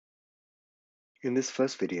In this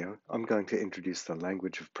first video, I'm going to introduce the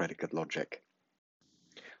language of predicate logic.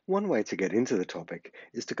 One way to get into the topic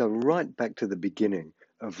is to go right back to the beginning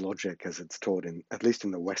of logic as it's taught at least in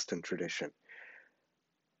the Western tradition.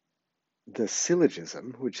 The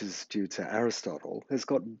syllogism, which is due to Aristotle, has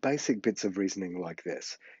got basic bits of reasoning like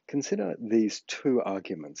this. Consider these two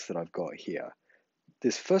arguments that I've got here.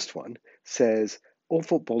 This first one says all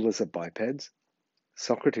footballers are bipeds,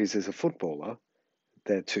 Socrates is a footballer.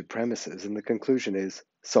 There are two premises, and the conclusion is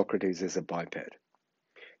Socrates is a biped.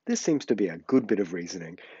 This seems to be a good bit of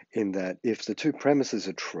reasoning in that if the two premises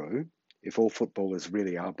are true, if all footballers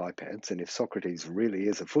really are bipeds, and if Socrates really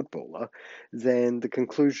is a footballer, then the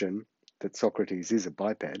conclusion that Socrates is a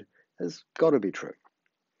biped has got to be true.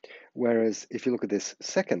 Whereas if you look at this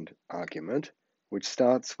second argument, which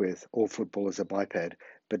starts with all footballers are biped,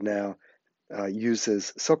 but now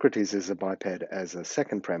uses Socrates as a biped as a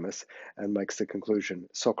second premise and makes the conclusion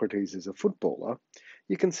Socrates is a footballer,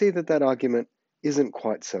 you can see that that argument isn't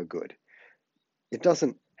quite so good. It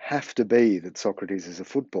doesn't have to be that Socrates is a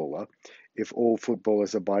footballer if all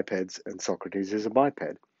footballers are bipeds and Socrates is a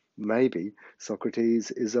biped. Maybe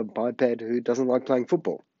Socrates is a biped who doesn't like playing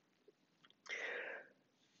football.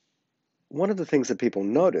 One of the things that people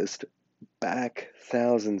noticed back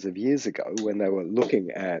thousands of years ago when they were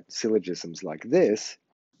looking at syllogisms like this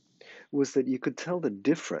was that you could tell the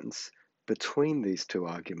difference between these two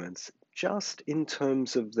arguments just in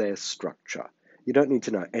terms of their structure. You don't need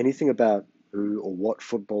to know anything about who or what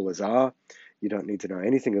footballers are. You don't need to know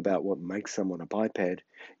anything about what makes someone a biped.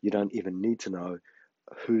 You don't even need to know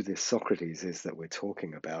who this Socrates is that we're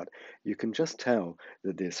talking about. You can just tell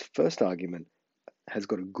that this first argument has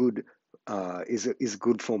got a good is a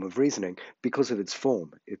good form of reasoning because of its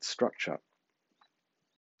form, its structure.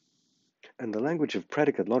 And the language of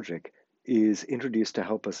predicate logic is introduced to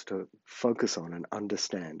help us to focus on and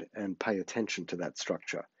understand and pay attention to that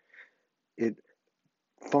structure. It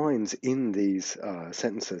finds in these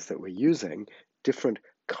sentences that we're using different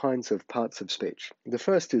kinds of parts of speech. The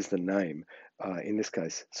first is the name, in this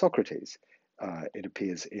case, Socrates. It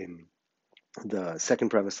appears in the second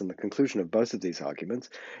premise and the conclusion of both of these arguments.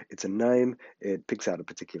 It's a name, it picks out a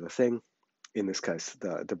particular thing, in this case,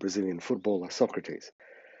 the Brazilian footballer Socrates.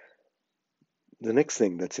 The next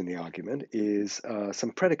thing that's in the argument is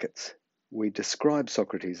some predicates. We describe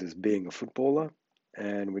Socrates as being a footballer,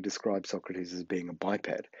 and we describe Socrates as being a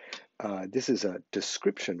biped. This is a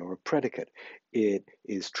description or a predicate. It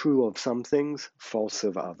is true of some things, false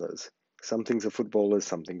of others. Some things are footballers,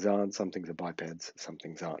 some things aren't, some things are bipeds, some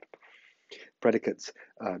things aren't. Predicates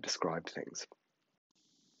describe things.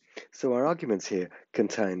 So our arguments here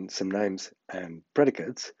contain some names and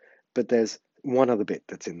predicates, but there's one other bit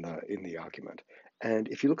that's in the argument. And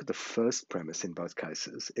if you look at the first premise in both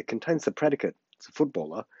cases, it contains the predicate, it's a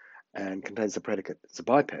footballer, and contains the predicate, it's a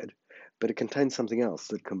biped, but it contains something else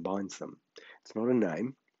that combines them. It's not a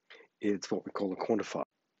name, it's what we call a quantifier.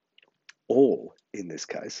 All, in this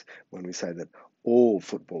case, when we say that all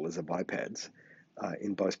footballers are bipeds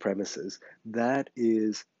in both premises, that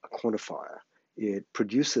is a quantifier. It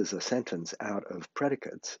produces a sentence out of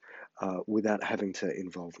predicates without having to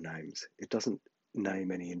involve names. It doesn't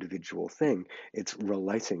name any individual thing, it's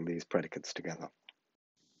relating these predicates together.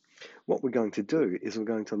 What we're going to do is we're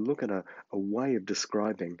going to look at a way of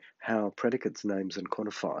describing how predicates, names, and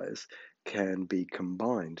quantifiers can be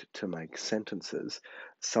combined to make sentences,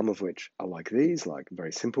 some of which are like these, like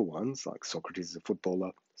very simple ones, like Socrates is a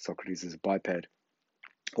footballer, Socrates is a biped,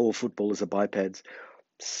 all footballers are bipeds,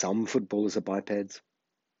 some footballers are bipeds,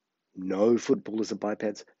 no footballers are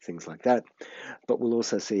bipeds, things like that. But we'll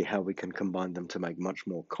also see how we can combine them to make much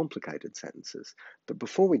more complicated sentences. But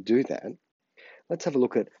before we do that, let's have a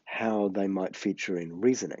look at how they might feature in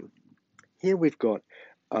reasoning. Here we've got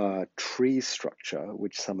a tree structure,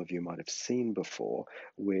 which some of you might have seen before,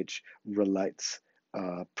 which relates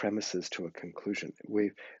premises to a conclusion.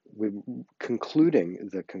 We're concluding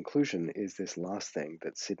the conclusion is this last thing,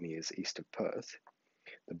 that Sydney is east of Perth,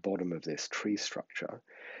 the bottom of this tree structure.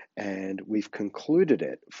 And we've concluded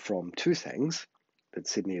it from two things, that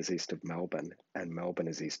Sydney is east of Melbourne and Melbourne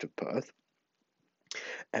is east of Perth.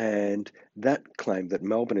 And that claim that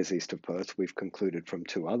Melbourne is east of Perth, we've concluded from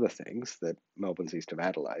two other things, that Melbourne's east of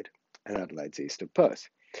Adelaide and Adelaide's east of Perth.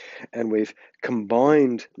 And we've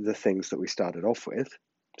combined the things that we started off with,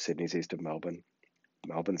 Sydney's east of Melbourne,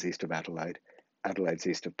 Melbourne's east of Adelaide, Adelaide's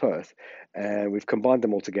east of Perth, and we've combined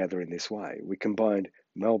them all together in this way. We combined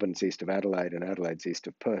Melbourne's east of Adelaide and Adelaide's east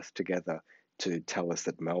of Perth together to tell us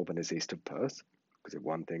that Melbourne is east of Perth, because if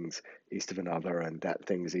one thing's east of another and that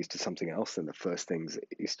thing is east of something else, then the first thing's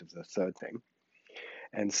east of the third thing.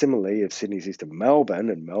 And similarly, if Sydney's east of Melbourne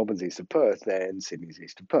and Melbourne's east of Perth, then Sydney's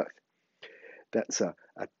east of Perth. That's a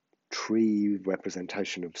tree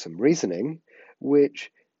representation of some reasoning, which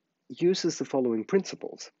uses the following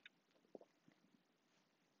principles.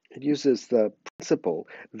 It uses the principle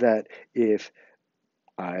that if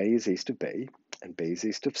A is east of B and B is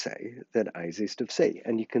east of C, then A is east of C.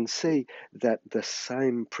 And you can see that the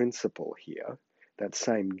same principle here, that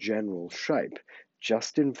same general shape,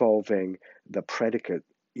 just involving the predicate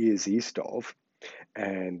is east of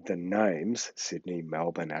and the names Sydney,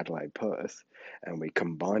 Melbourne, Adelaide, Perth, and we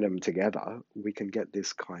combine them together, we can get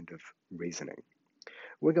this kind of reasoning.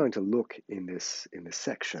 We're going to look in this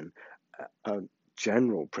section at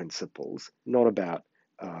general principles, not about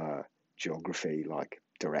geography like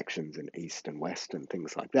directions in east and west and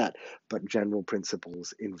things like that, but general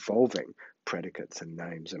principles involving predicates and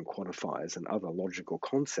names and quantifiers and other logical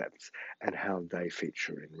concepts and how they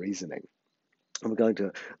feature in reasoning. And we're going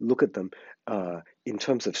to look at them in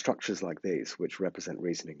terms of structures like these, which represent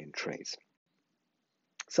reasoning in trees.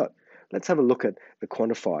 So let's have a look at the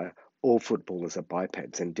quantifier all footballers are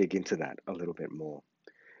bipeds and dig into that a little bit more.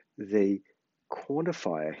 The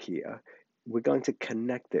quantifier here, we're going to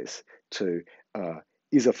connect this to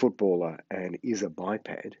is a footballer and is a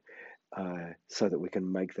biped so that we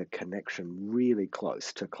can make the connection really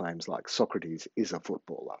close to claims like Socrates is a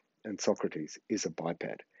footballer and Socrates is a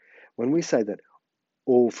biped. When we say that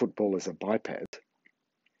all footballers are bipeds,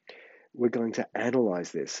 we're going to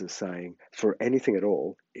analyze this as saying for anything at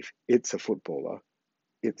all, if it's a footballer,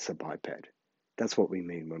 it's a biped. That's what we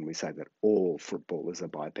mean when we say that all footballers are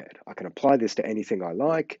biped. I can apply this to anything I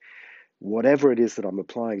like. Whatever it is that I'm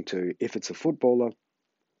applying to, if it's a footballer,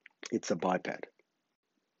 it's a biped.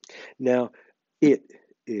 Now, it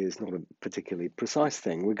is not a particularly precise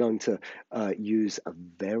thing. We're going to use a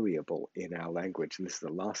variable in our language, and this is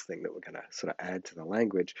the last thing that we're going to sort of add to the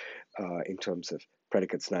language in terms of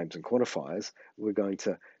predicates, names, and quantifiers. We're going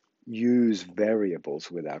to use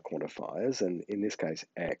variables with our quantifiers, and in this case,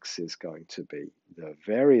 x is going to be the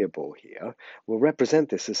variable here. We'll represent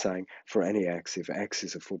this as saying for any x, if x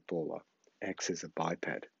is a footballer, x is a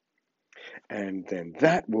biped. And then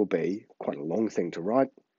that will be quite a long thing to write.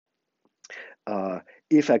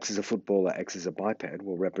 If x is a footballer, x is a biped,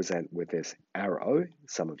 we'll represent with this arrow.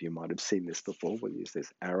 Some of you might have seen this before. We'll use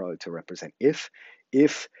this arrow to represent if.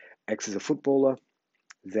 If x is a footballer,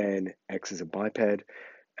 then x is a biped.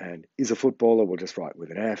 And is a footballer, we'll just write with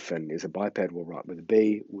an F, and is a biped, we'll write with a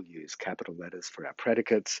B. We'll use capital letters for our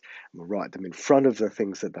predicates. We'll write them in front of the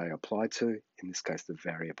things that they apply to, in this case, the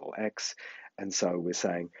variable x. And so we're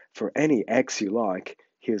saying, for any x you like,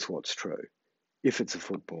 here's what's true. If it's a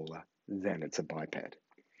footballer, then it's a biped.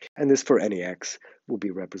 And this for any x will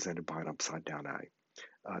be represented by an upside down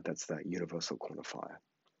A. That's the universal quantifier.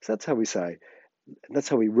 So that's how we say, that's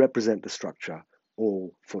how we represent the structure,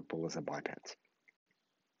 all footballers are bipeds.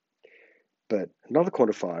 But another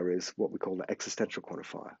quantifier is what we call the existential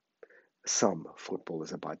quantifier. Some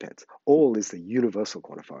footballers are bipeds. All is the universal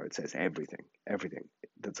quantifier. It says everything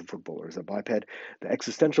that's a footballer is a biped. The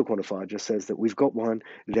existential quantifier just says that we've got one,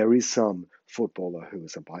 there is some footballer who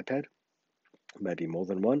is a biped, maybe more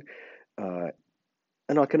than one.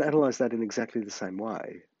 And I can analyze that in exactly the same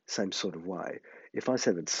way, same sort of way. If I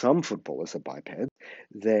say that some footballers are bipeds,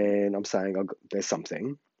 then I'm saying there's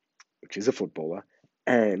something, which is a footballer,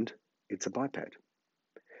 and it's a biped.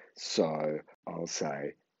 So I'll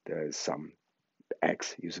say there's some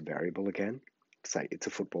x, use a variable again, say it's a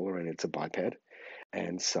footballer and it's a biped.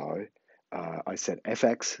 And so I said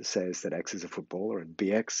fx says that x is a footballer and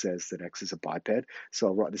bx says that x is a biped. So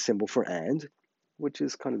I'll write the symbol for and, which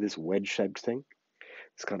is kind of this wedge-shaped thing.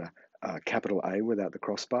 It's kind of capital A without the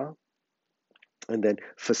crossbar. And then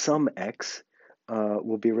for some x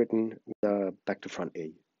will be written back to front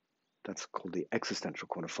E. That's called the existential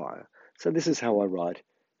quantifier. So this is how I write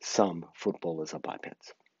some footballers are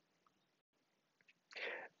bipeds.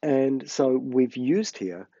 And so we've used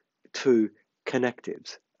here two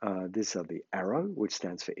connectives. These are the arrow, which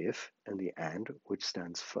stands for if, and the and, which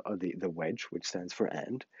stands for the wedge, which stands for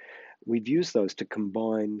and. We've used those to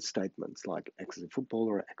combine statements like x is a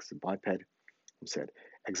footballer or x is a biped. We said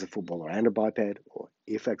x is a footballer and a biped, or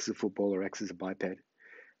if x is a footballer, x is a biped,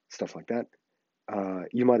 stuff like that.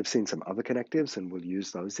 You might have seen some other connectives, and we'll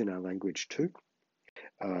use those in our language too.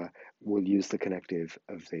 We'll use the connective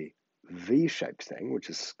of the V-shaped thing, which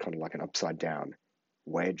is kind of like an upside down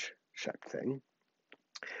wedge-shaped thing,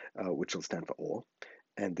 which will stand for or.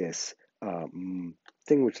 And this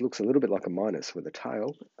thing which looks a little bit like a minus with a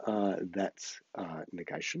tail, that's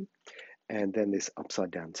negation. And then this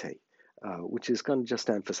upside down T, which is going to just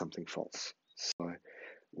stand for something false. So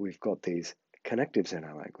we've got these Connectives in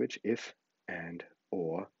our language, if, and,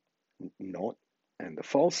 or, not, and the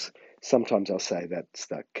false. Sometimes I'll say that's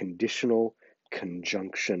the conditional,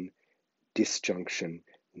 conjunction, disjunction,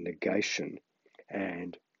 negation,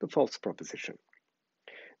 and the false proposition.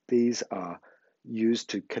 These are used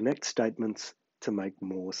to connect statements to make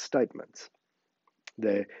more statements.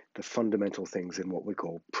 They're the fundamental things in what we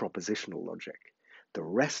call propositional logic. The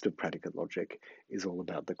rest of predicate logic is all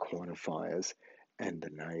about the quantifiers and the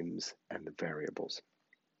names and the variables.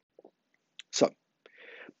 So,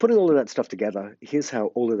 putting all of that stuff together, here's how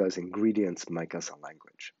all of those ingredients make us a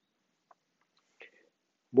language.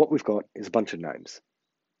 What we've got is a bunch of names.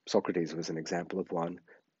 Socrates was an example of one.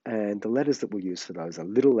 And the letters that we'll use for those are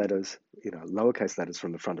little letters, lowercase letters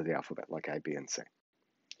from the front of the alphabet, like A, B, and C.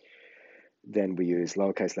 Then we use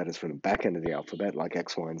lowercase letters from the back end of the alphabet, like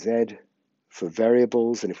X, Y, and Z, for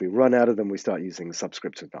variables. And if we run out of them, we start using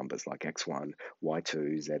subscripts of numbers like X1,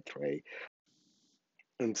 Y2, Z3,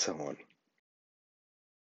 and so on.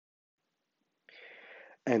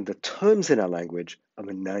 And the terms in our language are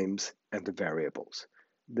the names and the variables.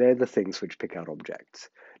 They're the things which pick out objects.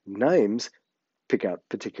 Names pick out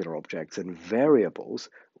particular objects, and variables,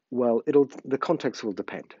 well, the context will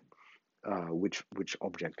depend which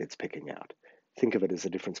object it's picking out. Think of it as a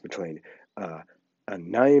difference between a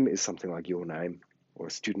name is something like your name, or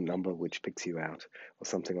a student number which picks you out, or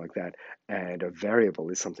something like that, and a variable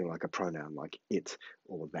is something like a pronoun like it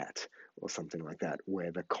or that, or something like that,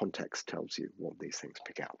 where the context tells you what these things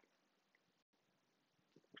pick out.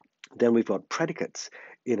 Then we've got predicates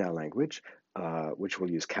in our language, which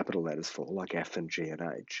we'll use capital letters for, like F and G and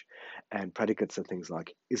H. And predicates are things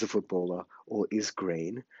like is a footballer or is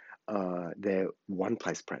green. They're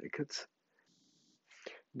one-place predicates.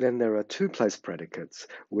 Then there are two-place predicates,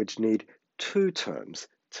 which need two terms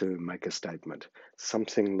to make a statement.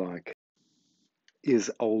 Something like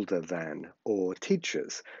is older than, or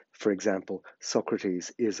teaches. For example,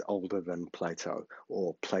 Socrates is older than Plato,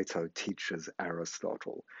 or Plato teaches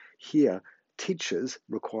Aristotle. Here, teaches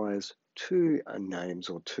requires two names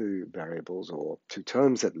or two variables, or two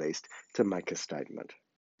terms at least, to make a statement.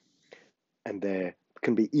 And there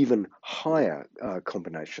can be even higher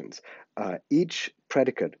combinations. Each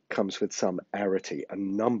predicate comes with some arity, a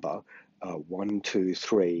number, 1, 2,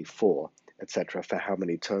 3, 4, etc., for how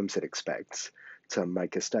many terms it expects to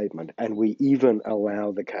make a statement. And we even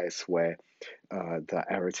allow the case where the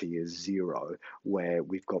arity is 0, where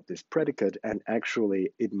we've got this predicate and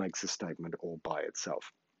actually it makes a statement all by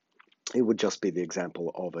itself. It would just be the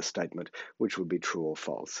example of a statement which would be true or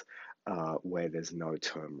false, where there's no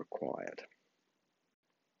term required.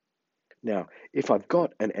 Now, if I've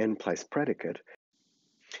got an n-place predicate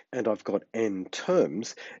and I've got n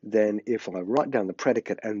terms, then if I write down the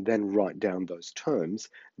predicate and then write down those terms,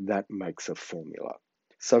 that makes a formula.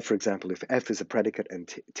 So for example, if f is a predicate and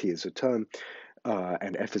t is a term,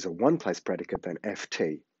 and f is a one-place predicate, then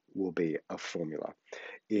ft will be a formula.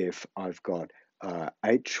 If I've got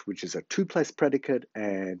h, which is a two-place predicate,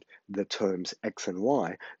 and the terms x and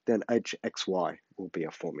y, then hxy will be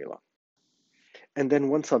a formula. And then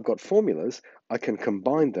once I've got formulas, I can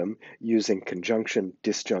combine them using conjunction,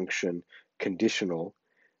 disjunction, conditional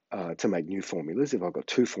to make new formulas. If I've got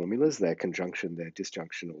two formulas, their conjunction, their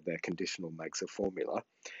disjunction, or their conditional makes a formula.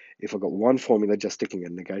 If I've got one formula, just sticking a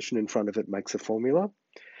negation in front of it makes a formula.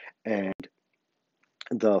 And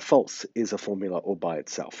the false is a formula all by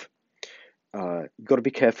itself. You've got to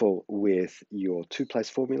be careful with your two-place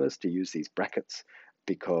formulas to use these brackets,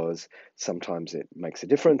 because sometimes it makes a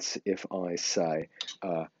difference. If I say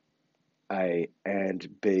A and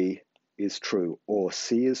B is true or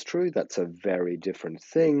C is true, that's a very different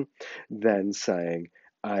thing than saying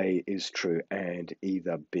A is true and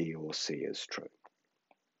either B or C is true.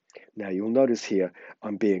 Now you'll notice here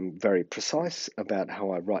I'm being very precise about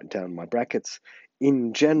how I write down my brackets.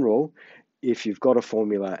 In general, if you've got a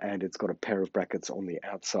formula and it's got a pair of brackets on the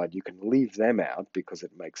outside, you can leave them out because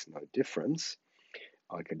it makes no difference.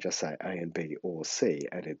 I can just say A and B or C,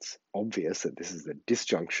 and it's obvious that this is the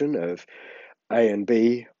disjunction of A and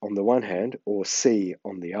B on the one hand or C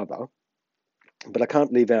on the other. But I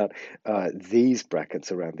can't leave out these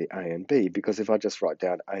brackets around the A and B, because if I just write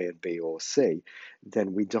down A and B or C,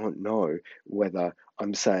 then we don't know whether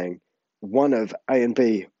I'm saying one of A and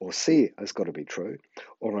B or C has got to be true,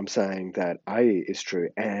 or I'm saying that A is true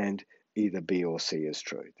and either B or C is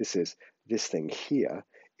true. This thing here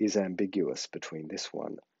is ambiguous between this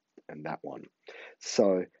one and that one.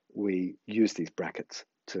 So we use these brackets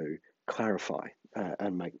to clarify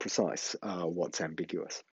and make precise what's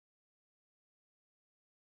ambiguous.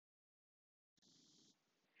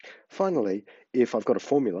 Finally, if I've got a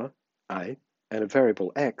formula, A, and a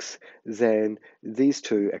variable x, then these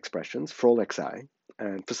two expressions, for all xa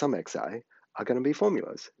and for some xa, are going to be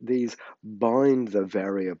formulas. These bind the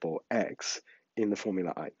variable x in the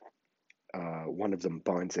formula A. One of them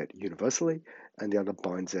binds it universally, and the other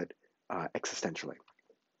binds it existentially.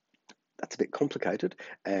 That's a bit complicated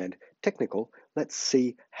and technical. Let's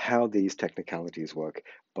see how these technicalities work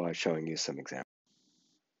by showing you some examples.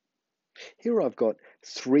 Here I've got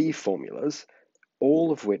three formulas,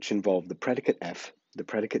 all of which involve the predicate f, the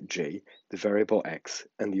predicate g, the variable x,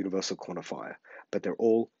 and the universal quantifier, but they're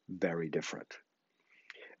all very different.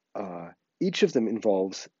 Each of them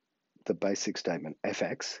involves the basic statement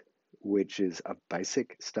fx, which is a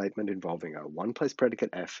basic statement involving a one-place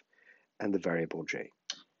predicate f and the variable g.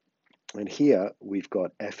 And here we've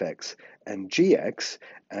got fx and gx,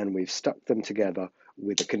 and we've stuck them together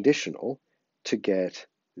with a conditional to get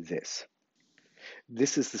this.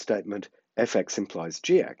 This is the statement fx implies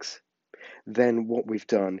gx. Then what we've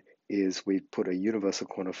done is we've put a universal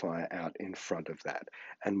quantifier out in front of that,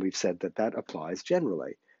 and we've said that that applies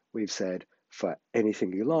generally. We've said for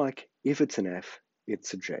anything you like, if it's an f,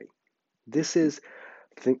 it's a g. This is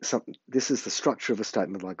the structure of a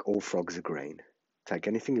statement like all frogs are green. Take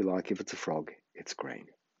anything you like, if it's a frog, it's green.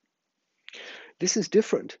 This is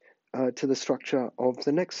different to the structure of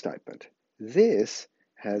the next statement. This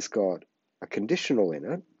has got a conditional in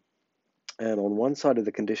it, and on one side of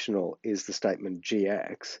the conditional is the statement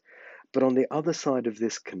gx, but on the other side of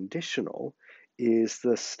this conditional is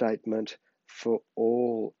the statement for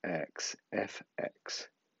all x, fx.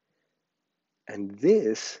 And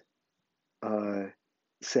this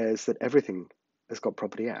says that everything has got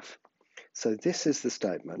property f. So this is the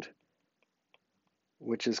statement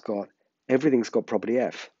which has got everything's got property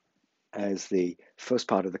f as the first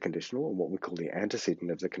part of the conditional, or what we call the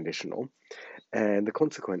antecedent of the conditional, and the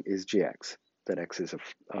consequent is gx, that x is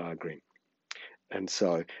green. And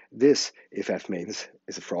so this, if f means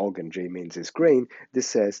is a frog and g means is green, this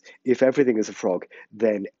says if everything is a frog,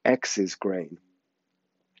 then x is green.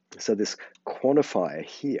 So this quantifier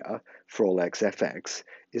here for all x fx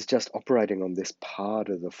is just operating on this part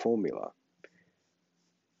of the formula,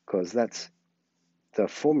 because that's the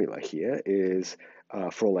formula here is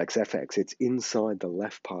for all x fx, it's inside the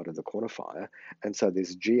left part of the quantifier, and so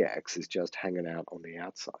this gx is just hanging out on the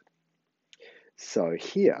outside. So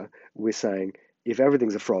here we're saying if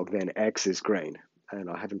everything's a frog, then x is green, and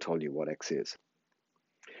I haven't told you what x is.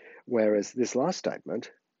 Whereas this last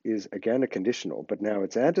statement is again a conditional, but now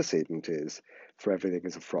its antecedent is for everything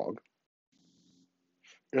is a frog,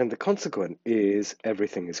 and the consequent is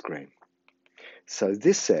everything is green. So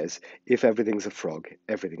this says if everything's a frog,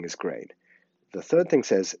 everything is green. The third thing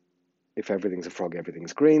says if everything's a frog,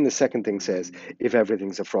 everything's green. The second thing says if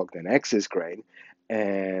everything's a frog, then x is green.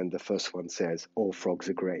 And the first one says all frogs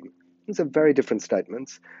are green. These are very different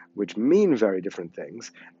statements which mean very different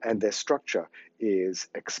things, and their structure is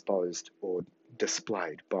exposed or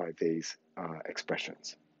displayed by these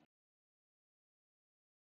expressions.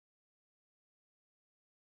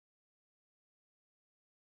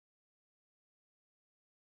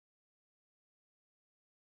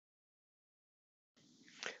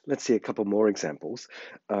 Let's see a couple more examples.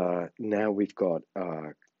 Now we've got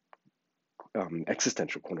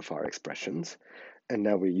existential quantifier expressions, and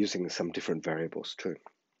now we're using some different variables too.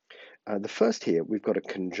 The first here, we've got a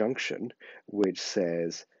conjunction which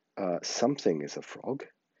says something is a frog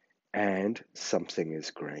and something is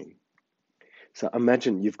green. So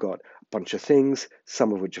imagine you've got a bunch of things,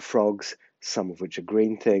 some of which are frogs, some of which are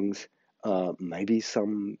green things. Maybe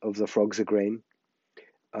some of the frogs are green.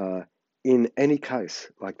 In any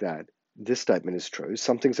case like that, this statement is true.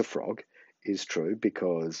 Something's a frog is true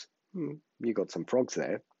because you got some frogs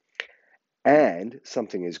there. And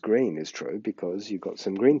something is green is true because you've got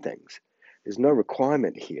some green things. There's no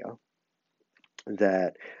requirement here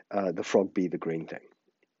that the frog be the green thing.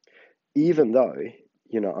 Even though,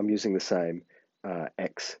 I'm using the same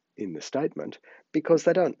x in the statement because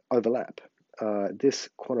they don't overlap. This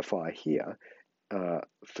quantifier here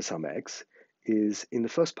for some x is in the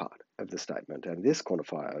first part of the statement, and this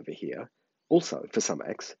quantifier over here, also for some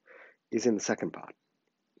x, is in the second part.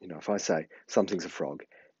 If I say something's a frog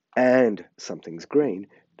and something's green,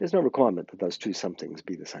 there's no requirement that those two somethings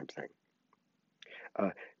be the same thing.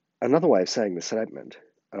 Another way of saying the statement,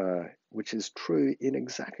 which is true in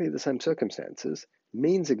exactly the same circumstances,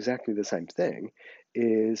 means exactly the same thing,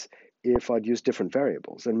 is if I'd use different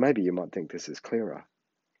variables. And maybe you might think this is clearer.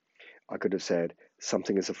 I could have said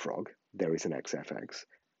something is a frog, there is an xfx,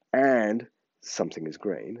 and something is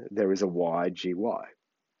green, there is a ygy.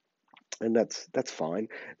 And that's fine.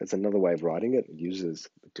 That's another way of writing it. It uses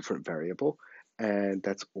a different variable, and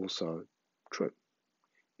that's also true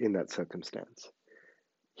in that circumstance.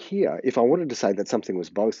 Here, if I wanted to say that something was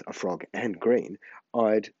both a frog and green,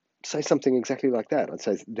 I'd say something exactly like that. I'd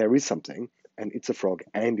say there is something and it's a frog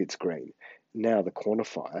and it's green. Now the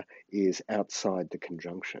quantifier is outside the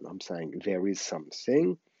conjunction. I'm saying there is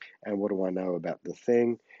something, and what do I know about the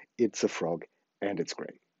thing? It's a frog and it's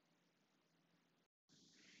green.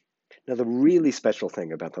 Now, the really special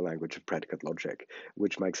thing about the language of predicate logic,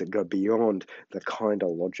 which makes it go beyond the kind of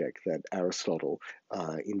logic that Aristotle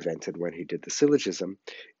invented when he did the syllogism,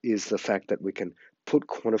 is the fact that we can put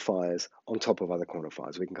quantifiers on top of other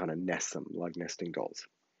quantifiers. We can kind of nest them like nesting dolls.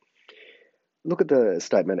 Look at the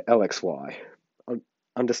statement LXY.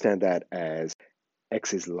 Understand that as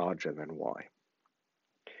X is larger than Y.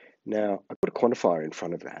 Now, I put a quantifier in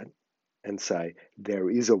front of that and say there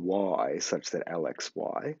is a Y such that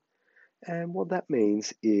LXY. And what that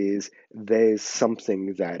means is there's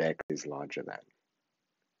something that X is larger than.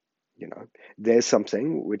 There's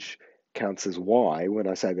something which counts as Y when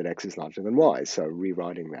I say that X is larger than Y. So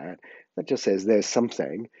rewriting that just says there's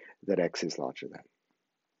something that X is larger than.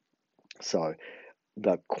 So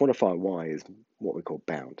the quantifier Y is what we call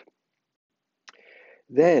bound.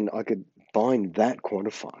 Then I could bind that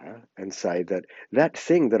quantifier and say that that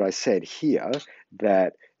thing that I said here,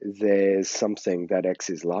 that there's something that X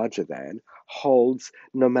is larger than, holds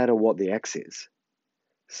no matter what the X is.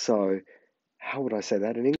 So how would I say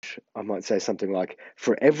that in English? I might say something like,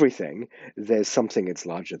 for everything, there's something it's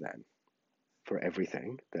larger than. For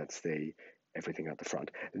everything, that's the everything at the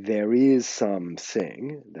front. There is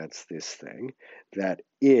something, that's this thing, that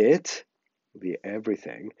it, the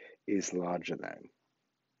everything, is larger than.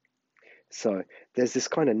 So there's this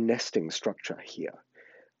kind of nesting structure here.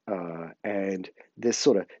 And this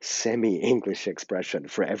sort of semi-English expression,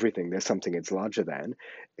 for everything, there's something it's larger than,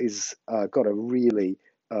 is got a really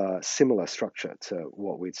similar structure to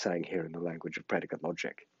what we're saying here in the language of predicate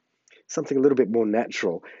logic. Something a little bit more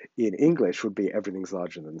natural in English would be everything's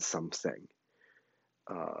larger than something,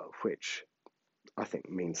 which I think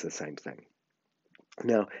means the same thing.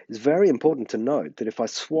 Now, it's very important to note that if I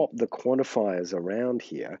swap the quantifiers around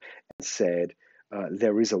here and said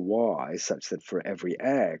there is a y such that for every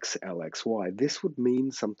x, lxy, this would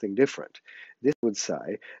mean something different. This would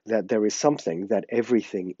say that there is something that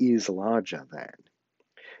everything is larger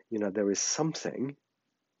than. There is something,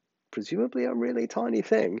 presumably a really tiny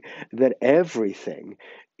thing, that everything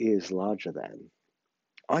is larger than.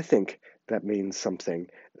 I think that means something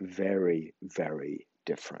very, very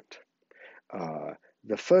different.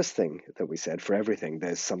 The first thing that we said, for everything,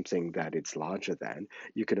 there's something that it's larger than.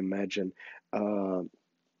 You could imagine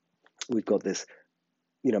we've got this,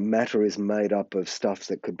 matter is made up of stuff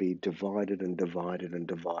that could be divided and divided and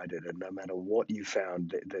divided, and no matter what you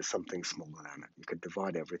found, there's something smaller than it. You could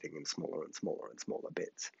divide everything in smaller and smaller and smaller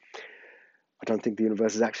bits. I don't think the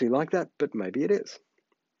universe is actually like that, but maybe it is.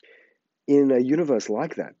 In a universe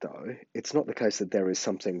like that, though, it's not the case that there is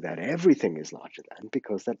something that everything is larger than,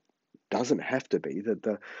 because that doesn't have to be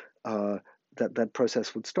that that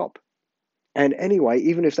process would stop. And anyway,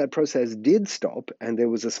 even if that process did stop and there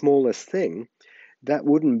was a smallest thing, that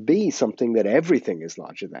wouldn't be something that everything is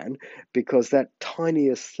larger than, because that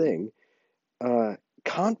tiniest thing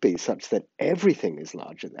can't be such that everything is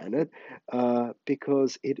larger than it,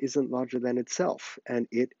 because it isn't larger than itself, and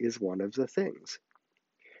it is one of the things.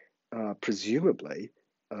 Presumably,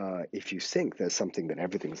 if you think there's something that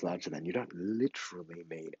everything's larger than, you don't literally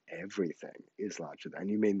mean everything is larger than.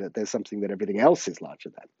 You mean that there's something that everything else is larger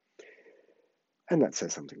than. And that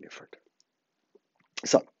says something different.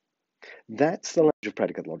 So that's the language of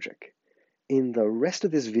predicate logic. In the rest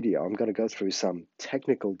of this video, I'm going to go through some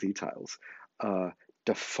technical details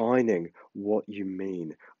defining what you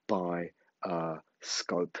mean by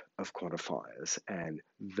scope of quantifiers and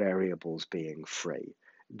variables being free.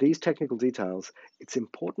 These technical details, it's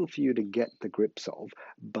important for you to get the grips of,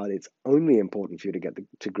 but it's only important for you to get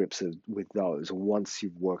to grips with those once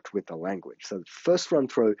you've worked with the language. So first run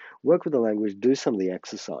through, work with the language, do some of the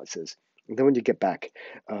exercises, and then when you get back,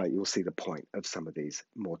 you'll see the point of some of these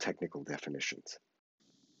more technical definitions.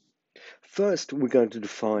 First, we're going to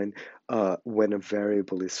define when a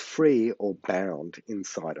variable is free or bound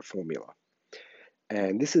inside a formula.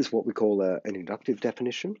 And this is what we call an inductive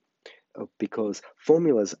definition, because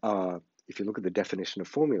formulas are, if you look at the definition of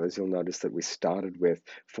formulas, you'll notice that we started with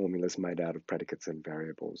formulas made out of predicates and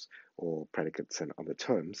variables, or predicates and other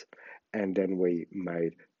terms, and then we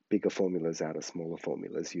made bigger formulas out of smaller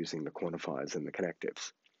formulas using the quantifiers and the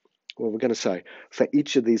connectives. Well, we're going to say for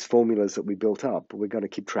each of these formulas that we built up, we're going to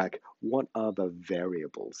keep track what are the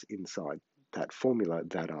variables inside that formula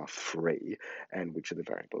that are free and which are the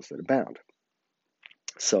variables that are bound.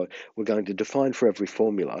 So we're going to define for every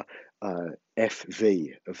formula,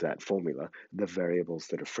 FV of that formula, the variables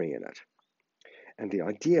that are free in it. And the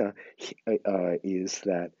idea is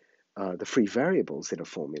that the free variables in a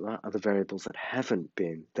formula are the variables that haven't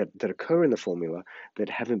been, that occur in the formula that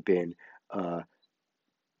haven't been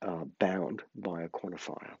bound by a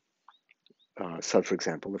quantifier. So for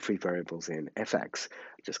example, the free variables in fx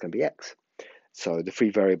are just going to be x. So the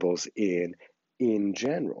free variables in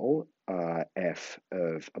general, f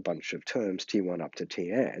of a bunch of terms, t1 up to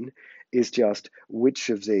tn, is just which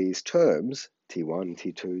of these terms, t1,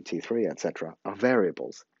 t2, t3, etc., are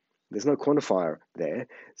variables. There's no quantifier there,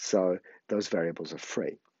 so those variables are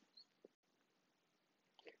free.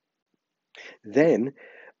 Then,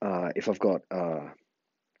 if I've got a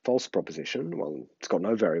false proposition, well, it's got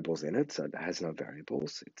no variables in it, so it has no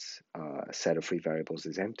variables. It's a set of free variables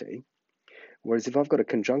is empty. Whereas if I've got a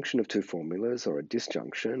conjunction of two formulas or a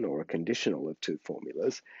disjunction or a conditional of two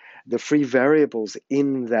formulas, the free variables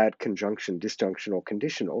in that conjunction, disjunction, or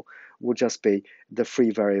conditional will just be the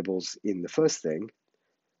free variables in the first thing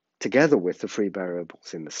together with the free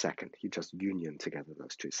variables in the second. You just union together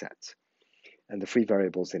those two sets. And the free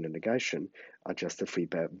variables in a negation are just the free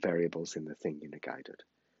variables in the thing you negated.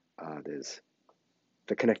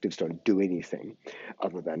 The connectives don't do anything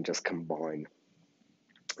other than just combine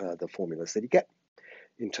the formulas that you get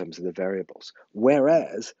in terms of the variables.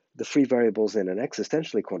 Whereas the free variables in an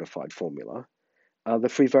existentially quantified formula are the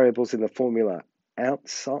free variables in the formula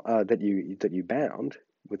outside that you bound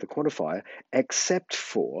with the quantifier, except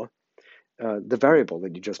for the variable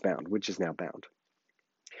that you just bound, which is now bound.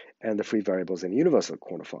 And the free variables in a universal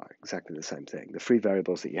quantifier, exactly the same thing. The free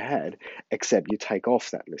variables that you had, except you take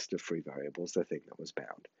off that list of free variables, the thing that was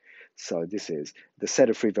bound. So this is the set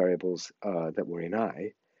of free variables that were in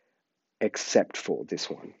A, except for this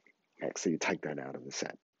one. So you take that out of the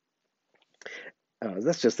set.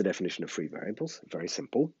 That's just the definition of free variables, very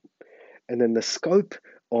simple. And then the scope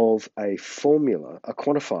of a formula, a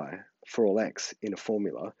quantifier for all x in a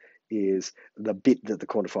formula, is the bit that the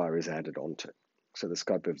quantifier is added onto. So the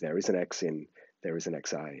scope of there is an x in, there is an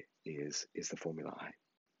xa is the formula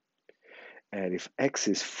A. And if x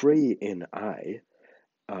is free in A,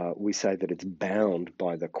 we say that it's bound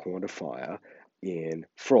by the quantifier in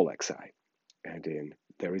for all xa, and in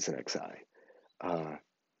there is an xa.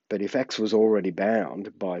 But if x was already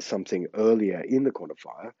bound by something earlier in the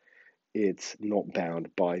quantifier, it's not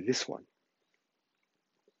bound by this one.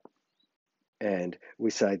 And we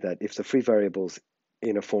say that if the free variables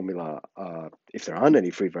in a formula, if there aren't any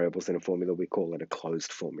free variables in a formula, we call it a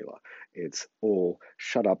closed formula. It's all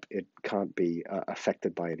shut up. It can't be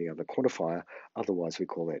affected by any other quantifier. Otherwise, we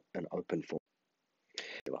call it an open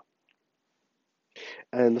formula.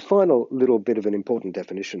 And the final little bit of an important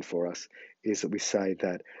definition for us is that we say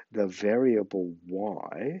that the variable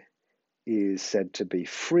y is said to be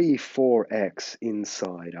free for x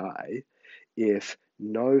inside A if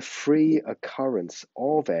no free occurrence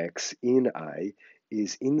of x in A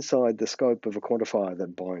is inside the scope of a quantifier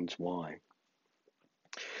that binds y.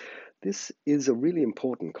 This is a really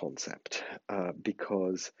important concept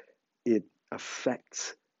because it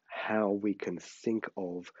affects how we can think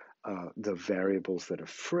of the variables that are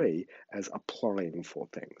free as applying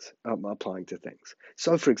to things.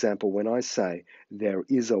 So, for example, when I say there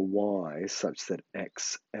is a y such that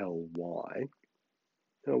x L y,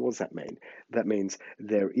 what does that mean? That means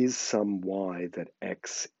there is some y that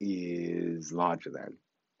x is larger than.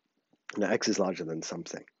 Now, x is larger than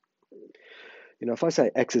something. If I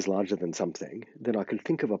say x is larger than something, then I can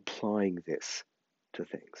think of applying this to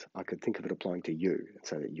things. I could think of it applying to you and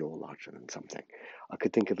say that you're larger than something. I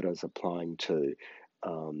could think of it as applying to,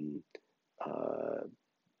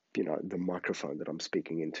 the microphone that I'm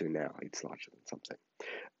speaking into now. It's larger than something.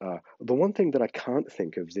 The one thing that I can't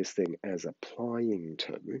think of this thing as applying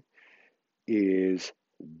to is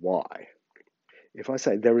y. If I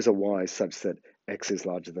say there is a y such that x is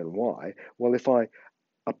larger than y, well, if I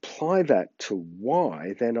apply that to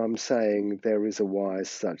y, then I'm saying there is a y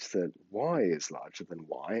such that y is larger than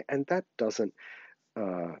y, and that doesn't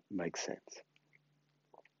make sense.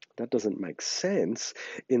 That doesn't make sense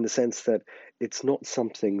in the sense that it's not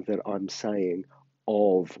something that I'm saying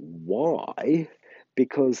of y,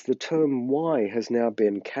 because the term y has now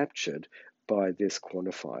been captured by this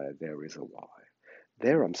quantifier, there is a y.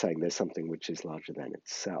 There I'm saying there's something which is larger than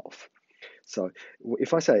itself. So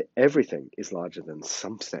if I say everything is larger than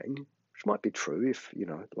something, which might be true if,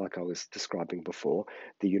 like I was describing before,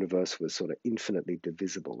 the universe was sort of infinitely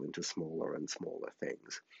divisible into smaller and smaller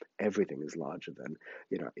things. Everything is larger than,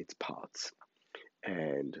 its parts,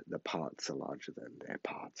 and the parts are larger than their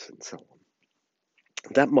parts, and so on.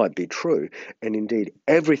 That might be true, and indeed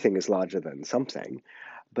everything is larger than something,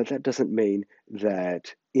 but that doesn't mean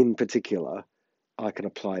that in particular I can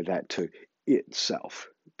apply that to itself,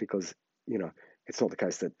 because it's not the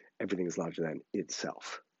case that everything is larger than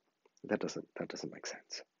itself. That doesn't make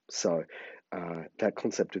sense. So that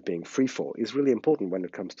concept of being free for is really important when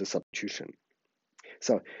it comes to substitution.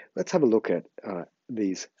 So let's have a look at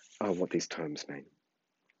what these terms mean.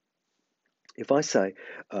 If I say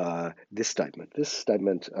this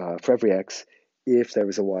statement for every x, if there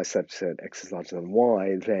is a y such that x is larger than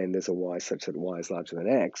y, then there's a y such that y is larger than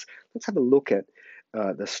x. Let's have a look at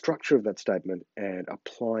the structure of that statement and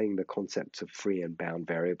applying the concepts of free and bound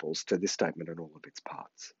variables to this statement and all of its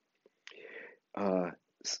parts.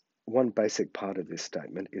 One basic part of this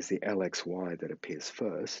statement is the LXY that appears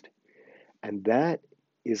first, and that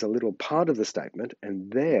is a little part of the statement,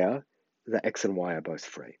 and there the x and y are both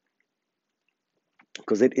free,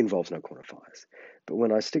 because it involves no quantifiers. But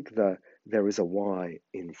when I stick there is a y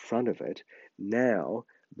in front of it, now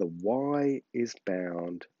the y is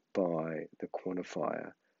bound by the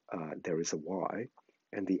quantifier there is a y,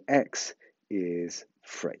 and the x is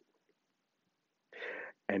free.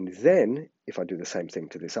 And then, if I do the same thing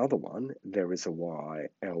to this other one, there is a y,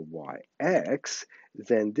 lyx,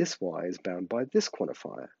 then this y is bound by this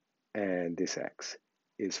quantifier, and this x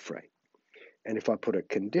is free. And if I put a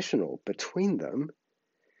conditional between them,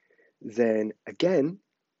 then again,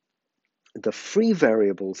 the free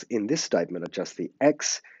variables in this statement are just the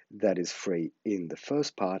x that is free in the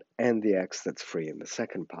first part and the x that's free in the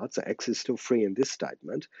second part. So x is still free in this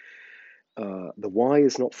statement. The y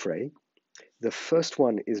is not free. The first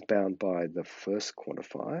one is bound by the first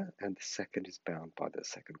quantifier, and the second is bound by the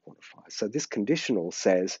second quantifier. So this conditional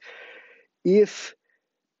says if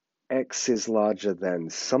x is larger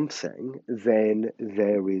than something, then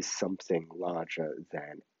there is something larger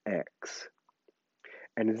than x.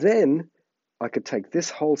 And then I could take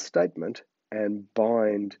this whole statement and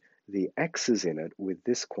bind the x's in it with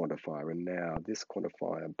this quantifier, and now this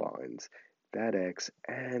quantifier binds that x,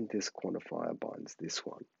 and this quantifier binds this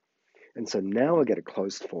one. And so now I get a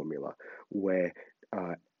closed formula where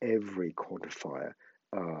every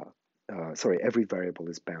variable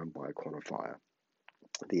is bound by a quantifier.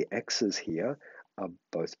 The x's here are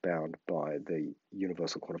both bound by the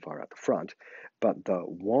universal quantifier at the front, but the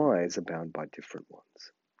y's are bound by different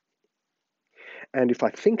ones. And if I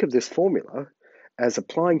think of this formula as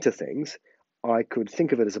applying to things, I could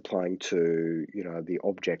think of it as applying to, the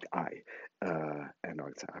object A. And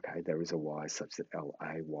I'd say, okay, there is a y such that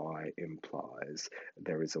lay implies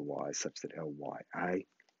there is a y such that lya.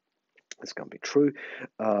 This can't be true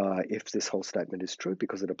if this whole statement is true,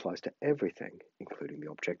 because it applies to everything, including the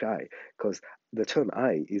object A, because the term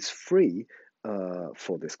A is free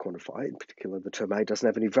for this quantifier. In particular, the term A doesn't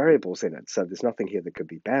have any variables in it, so there's nothing here that could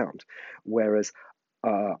be bound. Whereas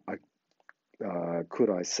could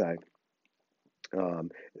I say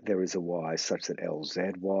there is a y such that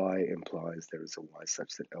lzy implies there is a y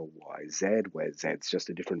such that lyz, where z's just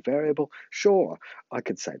a different variable? Sure, I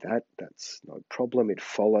could say that. That's no problem. It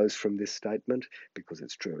follows from this statement because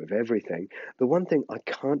it's true of everything. The one thing I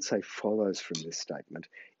can't say follows from this statement,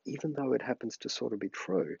 even though it happens to sort of be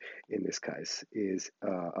true in this case, is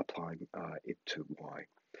applying it to y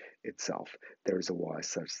itself. There is a y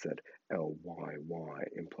such that lyy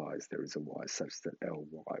implies there is a y such that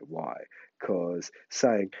lyy, because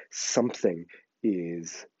saying something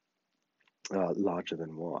is larger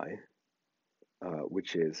than y,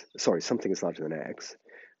 something is larger than x,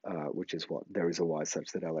 which is what there is a y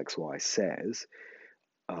such that lxy says,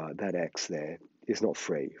 that x there is not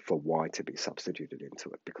free for y to be substituted into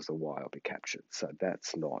it, because the y will be captured. So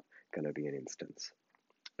that's not going to be an instance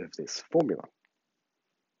of this formula.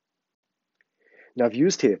 Now, I've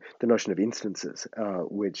used here the notion of instances,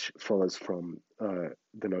 which follows from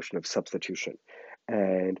the notion of substitution.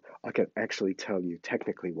 And I can actually tell you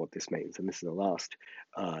technically what this means. And this is the last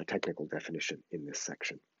technical definition in this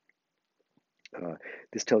section.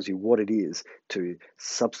 This tells you what it is to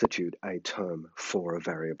substitute a term for a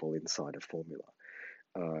variable inside a formula.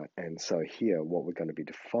 And so here, what we're going to be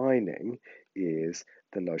defining is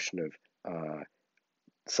the notion of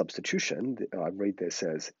substitution. I read this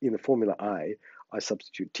as, in the formula A, I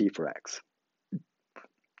substitute t for x.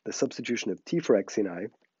 The substitution of t for x in A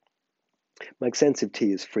makes sense if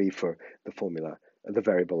t is free for the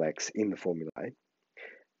variable x in the formula A.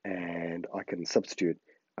 And I can substitute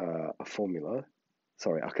I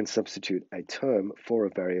can substitute a term for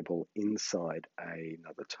a variable inside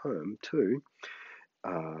another term too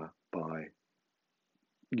by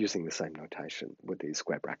using the same notation with these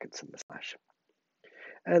square brackets and the slash.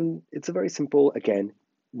 And it's a very simple, again,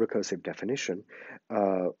 recursive definition,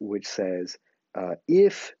 which says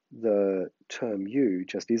if the term u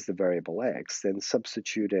just is the variable x, then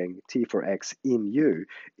substituting t for x in u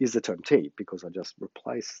is the term t, because I just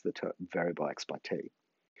replace the term variable x by t.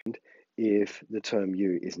 And if the term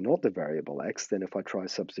u is not the variable x, then if I try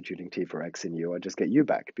substituting t for x in u, I just get u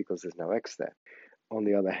back because there's no x there. On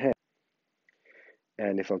the other hand,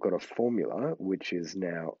 and if I've got a formula, which is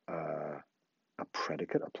now a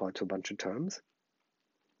predicate applied to a bunch of terms,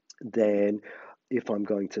 then if I'm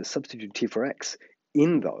going to substitute t for x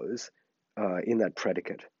in in that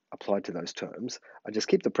predicate applied to those terms, I just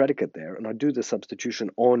keep the predicate there and I do the substitution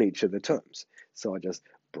on each of the terms. So I just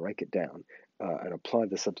break it down and apply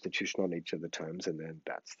the substitution on each of the terms, and then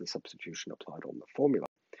that's the substitution applied on the formula.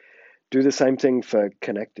 Do the same thing for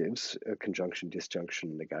connectives, conjunction,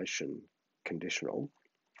 disjunction, negation, conditional.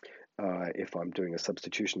 If I'm doing a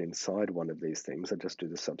substitution inside one of these things, I just do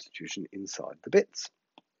the substitution inside the bits.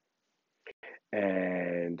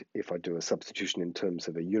 And if I do a substitution in terms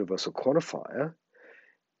of a universal quantifier,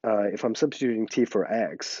 if I'm substituting t for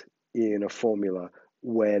x in a formula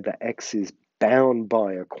where the x is bound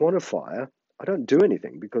by a quantifier, I don't do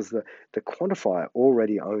anything because the quantifier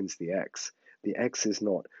already owns the x. The x is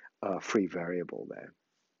not a free variable there.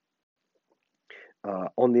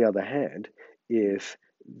 On the other hand, if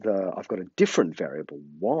I've got a different variable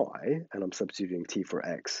y and I'm substituting t for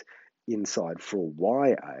x inside for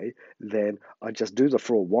ya, then I just do the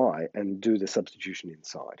for y and do the substitution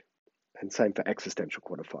inside. And same for existential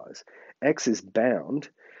quantifiers. X is bound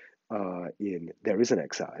there is an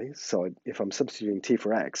xa, so if I'm substituting t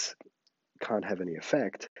for x, can't have any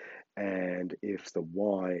effect. And if the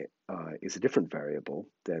y is a different variable,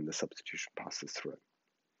 then the substitution passes through.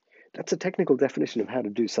 That's a technical definition of how to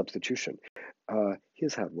do substitution.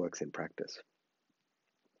 Here's how it works in practice.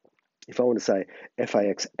 If I want to say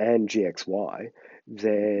fax and gxy,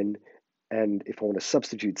 then, and if I want to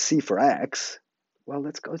substitute c for x, well,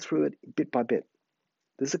 let's go through it bit by bit.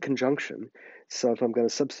 There's a conjunction, so if I'm going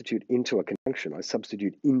to substitute into a conjunction, I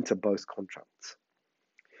substitute into both contracts.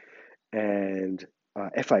 And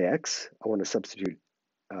fax, I want to substitute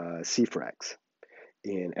c for x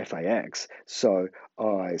in fax, so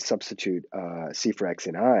I substitute c for x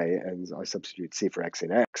in a, and I substitute c for x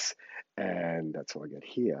in x, and that's what I get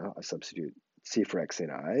here. I substitute c for x in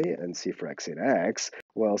a and c for x in x.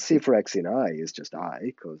 Well, c for x in a is just a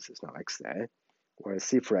because there's no x there, whereas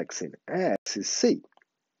c for x in x is c.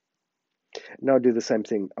 Now I do the same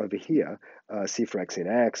thing over here, c for x in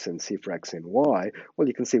x and c for x in y. Well,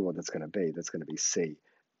 you can see what that's going to be. That's going to be c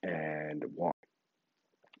and y.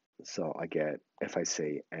 So I get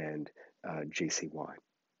FAC and GCY.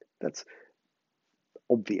 That's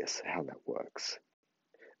obvious how that works.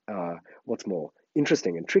 What's more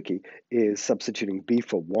interesting and tricky is substituting B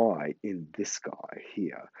for Y in this guy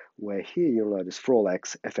here, where here you'll notice for all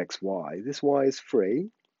x, fxy, this y is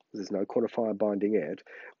free. There's no quantifier binding it,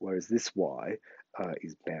 whereas this y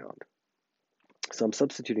is bound. So I'm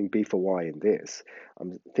substituting B for Y in this.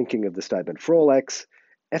 I'm thinking of the statement for all x,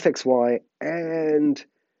 fxy, and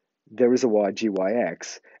there is a y,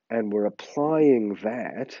 gyx, and we're applying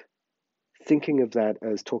that, thinking of that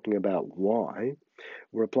as talking about y,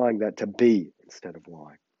 we're applying that to b instead of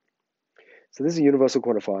y. So this is a universal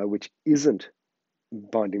quantifier which isn't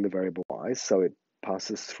binding the variable y, so it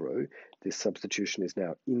passes through. This substitution is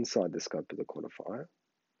now inside the scope of the quantifier.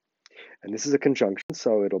 And this is a conjunction,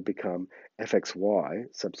 so it'll become fxy,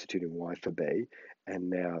 substituting y for b, and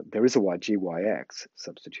now there is a y, gyx,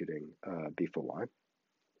 substituting b for y.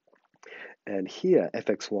 And here,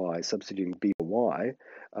 fxy substituting b for y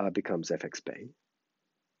becomes fxb.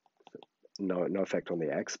 No effect on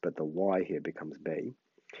the x, but the y here becomes b.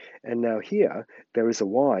 And now here, there is a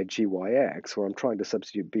y, gyx, where I'm trying to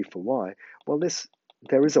substitute b for y. Well,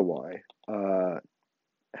 there is a y,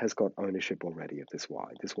 has got ownership already of this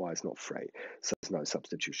y. This y is not free, so there's no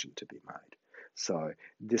substitution to be made. So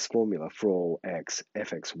this formula for all x,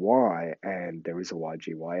 fxy, and there is a y,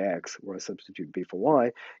 gyx, where I substitute b for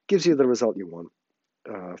y, gives you the result you want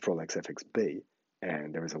for all x, fxb,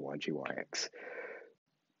 and there is a y, gyx.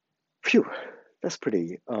 Phew, that's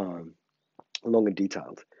pretty long and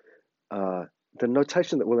detailed. The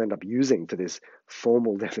notation that we'll end up using for this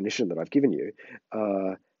formal definition that I've given you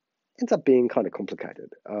ends up being kind of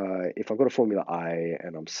complicated. If I've got a formula A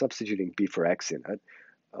and I'm substituting b for x in it,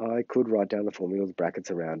 I could write down the formula with brackets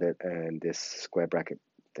around it and this square bracket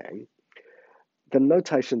thing. The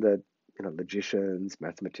notation that logicians,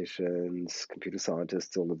 mathematicians, computer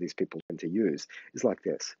scientists, all of these people tend to use is like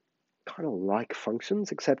this, kind of like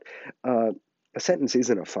functions, except a sentence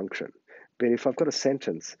isn't a function. But if I've got a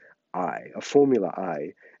sentence A, a formula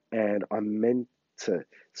A, and I'm meant to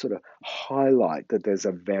sort of highlight that there's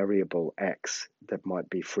a variable x that might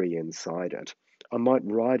be free inside it, I might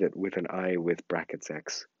write it with an a with brackets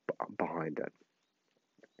x behind it.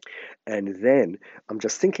 And then I'm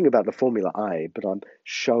just thinking about the formula a, but I'm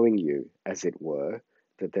showing you, as it were,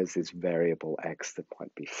 that there's this variable x that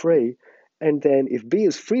might be free. And then if b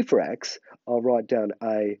is free for x, I'll write down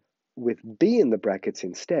a with b in the brackets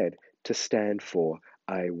instead to stand for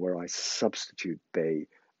a, where I substitute b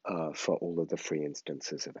for all of the free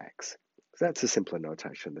instances of x. So that's a simpler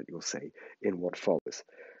notation that you'll see in what follows.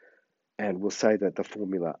 And we'll say that the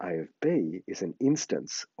formula A of B is an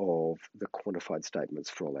instance of the quantified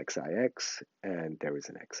statements for all xax, and there is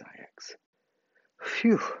an xax.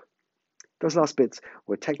 Phew. Those last bits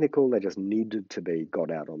were technical, they just needed to be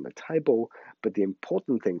got out on the table, but the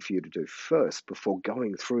important thing for you to do first, before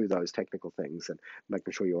going through those technical things and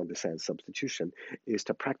making sure you understand substitution, is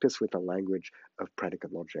to practice with the language of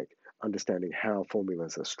predicate logic, understanding how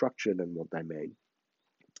formulas are structured and what they mean.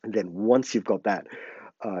 And then once you've got that,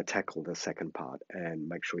 tackle the second part and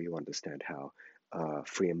make sure you understand how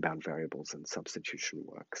free and bound variables and substitution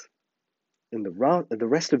works. In the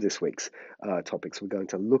rest of this week's topics, we're going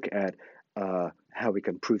to look at how we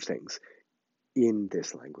can prove things in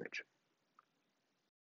this language.